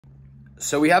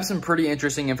So we have some pretty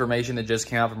interesting information that just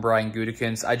came out from Brian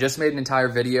Gutekunst. I just made an entire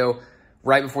video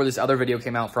right before this other video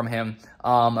came out from him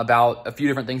about a few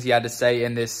different things he had to say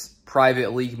in this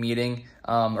private league meeting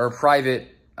or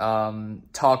private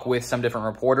talk with some different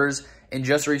reporters. And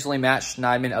just recently, Matt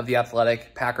Schneidman of The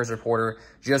Athletic, Packers reporter,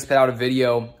 just put out a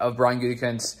video of Brian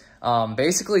Gutekunst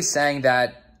basically saying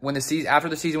that when after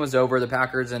the season was over, the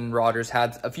Packers and Rodgers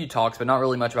had a few talks, but not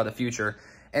really much about the future.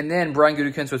 And then Brian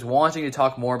Gutekunst was wanting to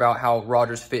talk more about how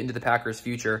Rodgers fit into the Packers'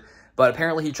 future. But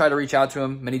apparently he tried to reach out to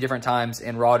him many different times,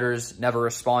 and Rodgers never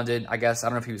responded. I guess, I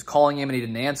don't know if he was calling him and he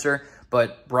didn't answer,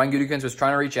 but Brian Gutekunst was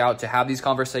trying to reach out to have these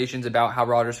conversations about how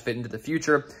Rodgers fit into the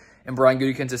future. And Brian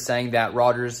Gutekunst is saying that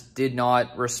Rodgers did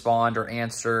not respond or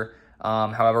answer.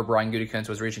 However, Brian Gutekunst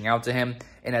was reaching out to him.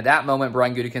 And at that moment,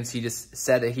 Brian Gutekunst, he just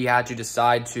said that he had to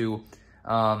decide to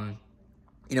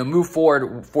move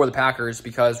forward for the Packers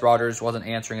because Rodgers wasn't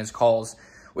answering his calls,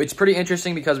 which is pretty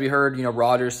interesting because we heard,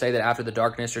 Rodgers say that after the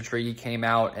darkness retreat, he came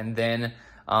out and then,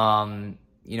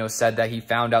 said that he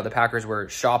found out the Packers were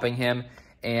shopping him.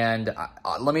 And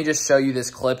let me just show you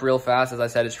this clip real fast. As I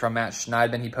said, it's from Matt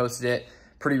Schneidman. He posted it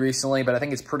pretty recently, but I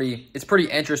think it's pretty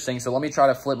interesting. So let me try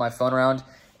to flip my phone around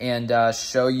and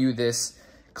show you this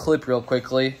clip real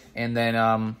quickly and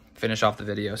then finish off the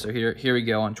video. So here we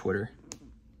go on Twitter.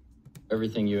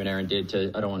 Everything you and Aaron did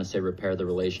to, I don't want to say repair the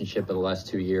relationship, but the last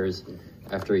 2 years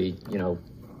after he,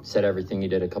 said everything he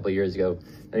did a couple of years ago.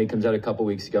 Then he comes out a couple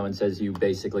weeks ago and says you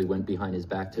basically went behind his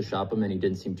back to shop him and he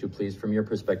didn't seem too pleased. From your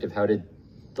perspective, how did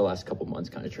the last couple months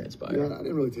kind of transpire? Yeah, I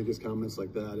didn't really take his comments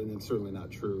like that, and it's certainly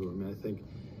not true. I mean, I think,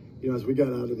 as we got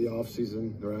out of the off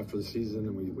season or after the season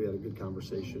and we had a good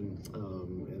conversation,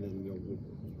 and then,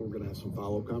 we're going to have some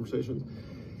follow-up conversations.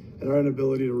 And our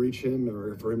inability to reach him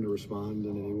or for him to respond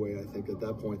in any way, I think at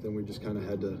that point, then we just kind of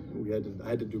I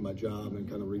had to do my job and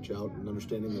kind of reach out and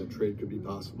understanding that a trade could be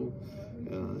possible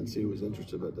and see who was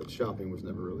interested. But that shopping was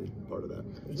never really part of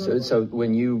that. So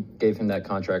when you gave him that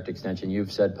contract extension,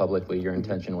 you've said publicly your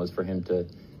intention was for him to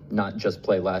not just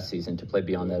play last season, to play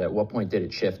beyond that. At what point did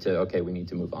it shift to, okay, we need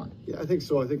to move on? Yeah, I think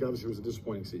so. I think obviously it was a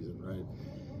disappointing season, right?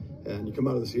 And you come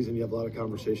out of the season, you have a lot of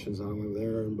conversations, not only with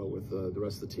Aaron, but with the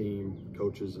rest of the team,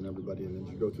 coaches, and everybody. And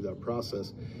as you go through that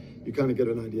process, you kind of get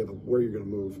an idea of where you're going to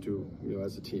move to,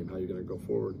 as a team, how you're going to go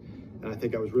forward. And I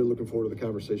think I was really looking forward to the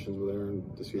conversations with Aaron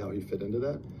to see how he fit into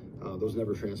that. Those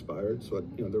never transpired. So,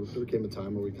 there came a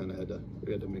time where we kind of had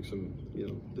to make some,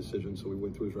 decisions. So we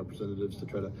went through his representatives to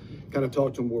try to kind of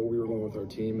talk to him where we were going with our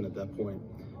team. And at that point,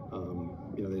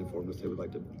 they informed us they would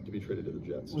like to be traded to the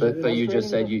Jets. But you just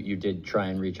said you did try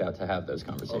and reach out to have those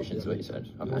conversations, what you said.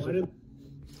 Okay.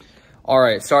 All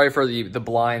right, sorry for the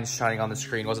blinds shining on the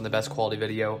screen. It wasn't the best quality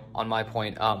video on my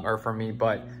point, or for me,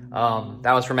 but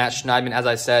that was from Matt Schneidman, as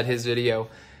I said, his video.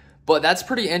 But that's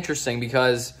pretty interesting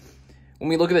because when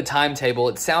we look at the timetable,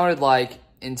 it sounded like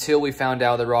until we found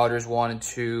out that Rodgers wanted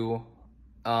to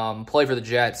play for the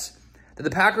Jets, that the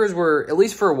Packers were, at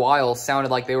least for a while, sounded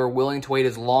like they were willing to wait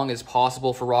as long as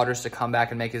possible for Rodgers to come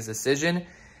back and make his decision.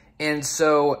 And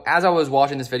so as I was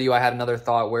watching this video, I had another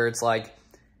thought where it's like,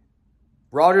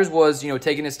 Rodgers was,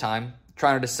 taking his time,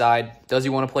 trying to decide, does he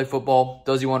want to play football?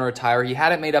 Does he want to retire? He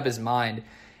hadn't made up his mind.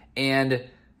 And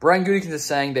Brian Gutekunst is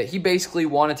saying that he basically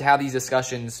wanted to have these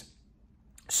discussions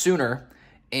sooner,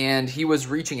 and he was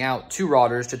reaching out to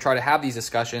Rodgers to try to have these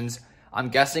discussions. I'm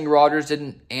guessing Rodgers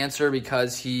didn't answer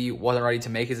because he wasn't ready to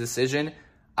make his decision.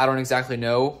 I don't exactly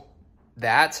know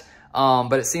that.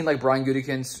 But it seemed like Brian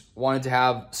Gutekunst wanted to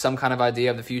have some kind of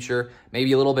idea of the future,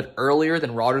 maybe a little bit earlier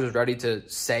than Rodgers was ready to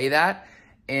say that.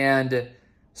 And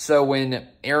so when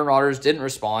Aaron Rodgers didn't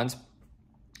respond,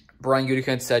 Brian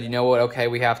Gutekunst said, okay,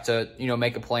 we have to,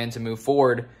 make a plan to move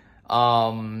forward.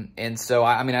 And so,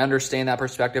 I understand that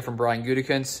perspective from Brian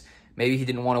Gutekunst. Maybe he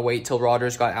didn't want to wait till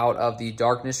Rodgers got out of the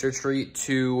darkness retreat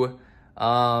to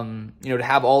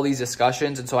have all these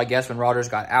discussions. And so I guess when Rodgers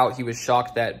got out, he was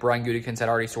shocked that Brian Gutekunst had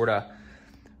already sort of,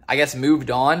 moved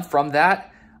on from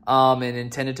that and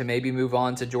intended to maybe move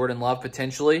on to Jordan Love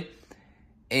potentially.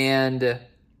 And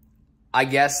I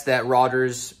guess that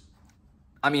Rodgers,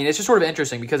 it's just sort of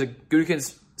interesting because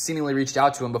Gutekunst seemingly reached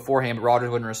out to him beforehand, but Rodgers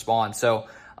wouldn't respond. So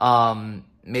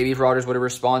maybe if Rodgers would have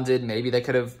responded, maybe they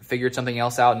could have figured something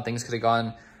else out and things could have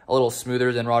gone a little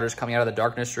smoother than Rodgers coming out of the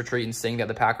darkness retreat and seeing that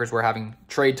the Packers were having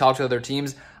trade talks with other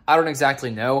teams. I don't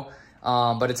exactly know,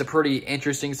 but it's a pretty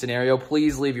interesting scenario.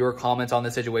 Please leave your comments on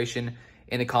the situation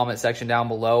in the comment section down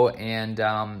below,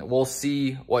 and we'll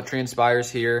see what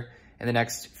transpires here in the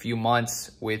next few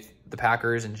months with the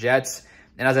Packers and Jets.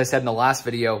 And as I said in the last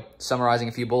video, summarizing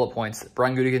a few bullet points,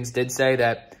 Brian Gutekunst did say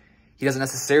that He doesn't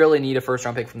necessarily need a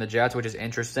first-round pick from the Jets, which is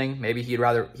interesting. Maybe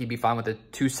he'd be fine with the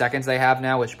 2 seconds they have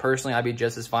now, which personally I'd be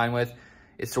just as fine with.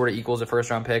 It sort of equals a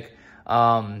first-round pick.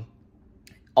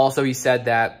 Also, he said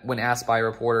that when asked by a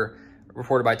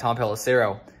reported by Tom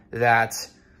Pelissero, that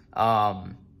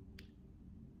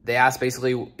they asked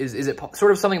basically, is it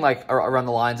sort of something like around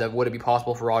the lines of, would it be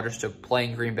possible for Rodgers to play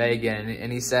in Green Bay again?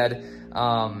 And he said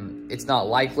it's not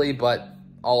likely, but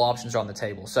all options are on the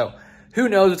table. So who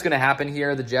knows what's going to happen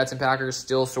here? The Jets and Packers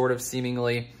still sort of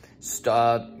seemingly, sort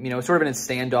of in a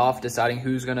standoff, deciding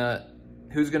who's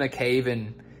gonna cave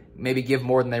and maybe give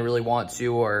more than they really want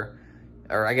to, or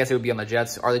I guess it would be on the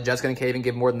Jets. Are the Jets going to cave and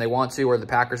give more than they want to, or are the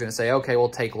Packers going to say, okay, we'll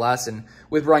take less? And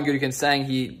with Brian Gutekunst saying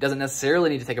he doesn't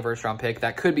necessarily need to take a first-round pick,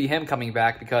 that could be him coming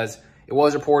back, because it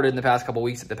was reported in the past couple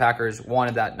weeks that the Packers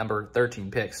wanted that number 13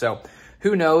 pick. So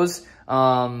who knows?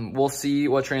 We'll see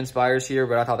what transpires here,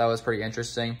 but I thought that was pretty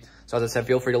interesting. So as I said,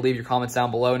 feel free to leave your comments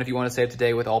down below. And if you want to stay up to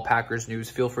date with all Packers news,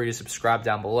 feel free to subscribe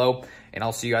down below. And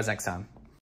I'll see you guys next time.